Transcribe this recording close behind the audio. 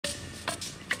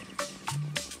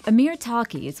Amir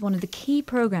Taaki is one of the key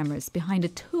programmers behind a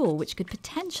tool which could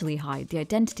potentially hide the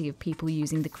identity of people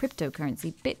using the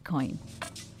cryptocurrency Bitcoin.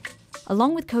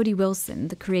 Along with Cody Wilson,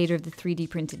 the creator of the 3D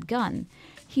printed gun,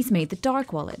 he's made the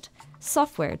Dark Wallet,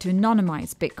 software to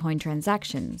anonymize Bitcoin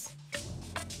transactions.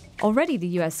 Already the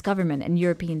US government and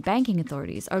European banking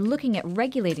authorities are looking at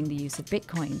regulating the use of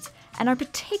Bitcoins and are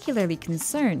particularly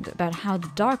concerned about how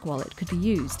the Dark Wallet could be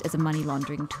used as a money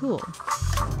laundering tool.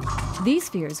 These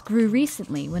fears grew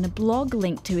recently when a blog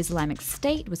linked to Islamic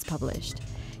State was published.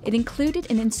 It included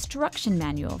an instruction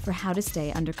manual for how to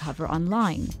stay undercover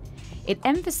online. It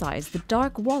emphasized the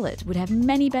Dark Wallet would have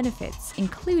many benefits,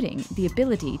 including the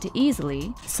ability to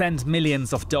easily send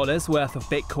millions of dollars worth of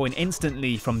Bitcoin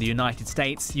instantly from the United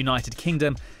States, United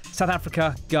Kingdom, South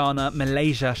Africa, Ghana,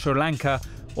 Malaysia, Sri Lanka,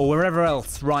 or wherever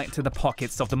else right to the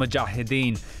pockets of the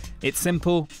Mujahideen. It's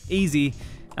simple, easy,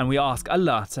 and we ask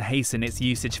Allah to hasten its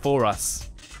usage for us.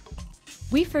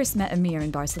 We first met Amir in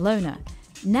Barcelona.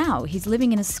 Now he's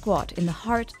living in a squat in the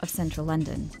heart of central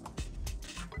London.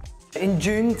 In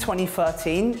June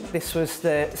 2013, this was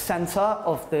the centre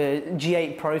of the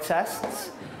G8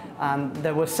 protests, and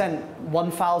there were sent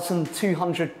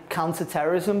 1,200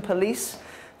 counter-terrorism police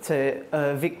to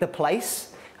evict the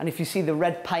place. And if you see the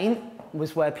red paint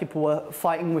was where people were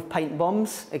fighting with paint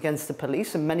bombs against the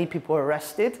police, and many people were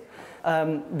arrested.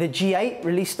 The G8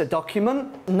 released a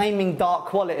document naming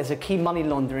Dark Wallet as a key money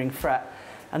laundering threat.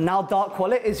 And now Dark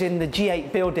Wallet is in the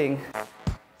G8 building.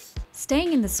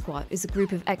 Staying in the Squat is a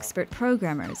group of expert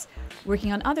programmers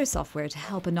working on other software to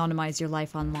help anonymize your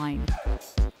life online.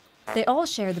 They all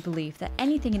share the belief that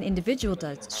anything an individual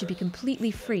does should be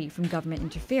completely free from government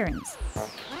interference.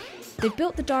 They've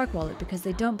built the Dark Wallet because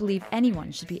they don't believe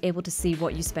anyone should be able to see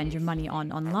what you spend your money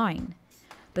on online.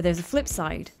 But there's a flip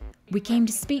side. We came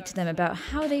to speak to them about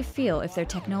how they feel if their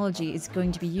technology is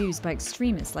going to be used by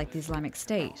extremists like the Islamic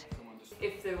State.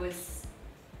 If there was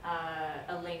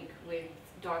a link with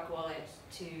Dark Wallet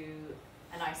to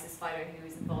an ISIS fighter who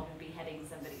was involved in beheading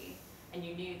somebody, and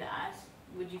you knew that,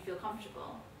 would you feel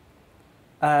comfortable?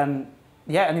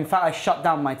 Yeah, and in fact I shut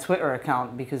down my Twitter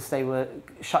account because they were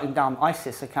shutting down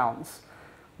ISIS accounts.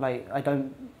 Like, I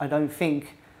don't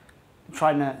think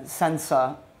trying to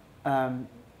censor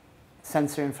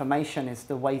information is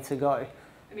the way to go.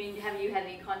 I mean, have you had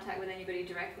any contact with anybody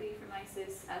directly from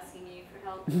ISIS asking you for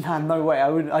help? Nah, no way.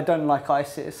 I don't like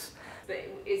ISIS. But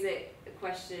is it a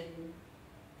question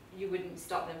you wouldn't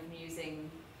stop them from using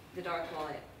the Dark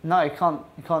Wallet? No, you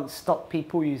can't stop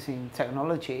people using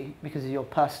technology because of your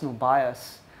personal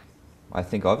bias. I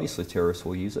think obviously terrorists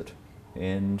will use it,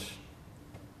 and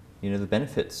the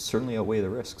benefits certainly outweigh the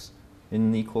risks.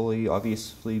 And equally,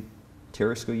 obviously,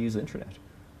 terrorists go use the internet.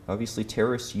 Obviously,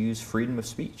 terrorists use freedom of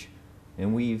speech,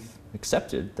 and we've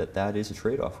accepted that that is a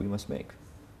trade-off we must make.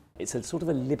 It's a sort of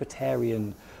a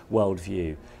libertarian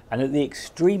worldview, and at the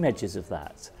extreme edges of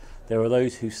that, there are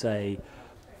those who say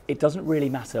it doesn't really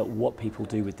matter what people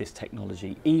do with this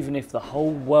technology, even if the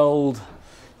whole world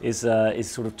is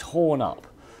sort of torn up.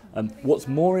 What's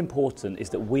more important is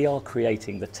that we are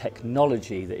creating the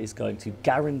technology that is going to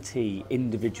guarantee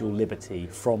individual liberty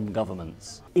from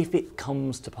governments. If it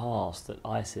comes to pass that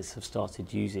ISIS have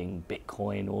started using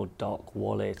Bitcoin or Dark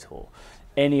Wallet or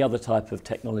any other type of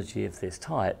technology of this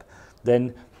type,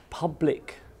 then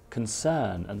public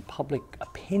concern and public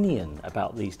opinion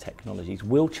about these technologies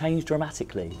will change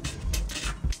dramatically.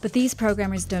 But these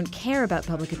programmers don't care about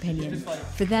public opinion.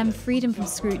 For them, freedom from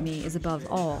scrutiny is above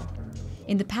all.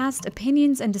 In the past,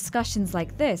 opinions and discussions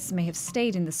like this may have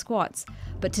stayed in the squats,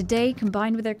 but today,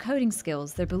 combined with their coding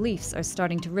skills, their beliefs are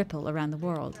starting to ripple around the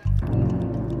world.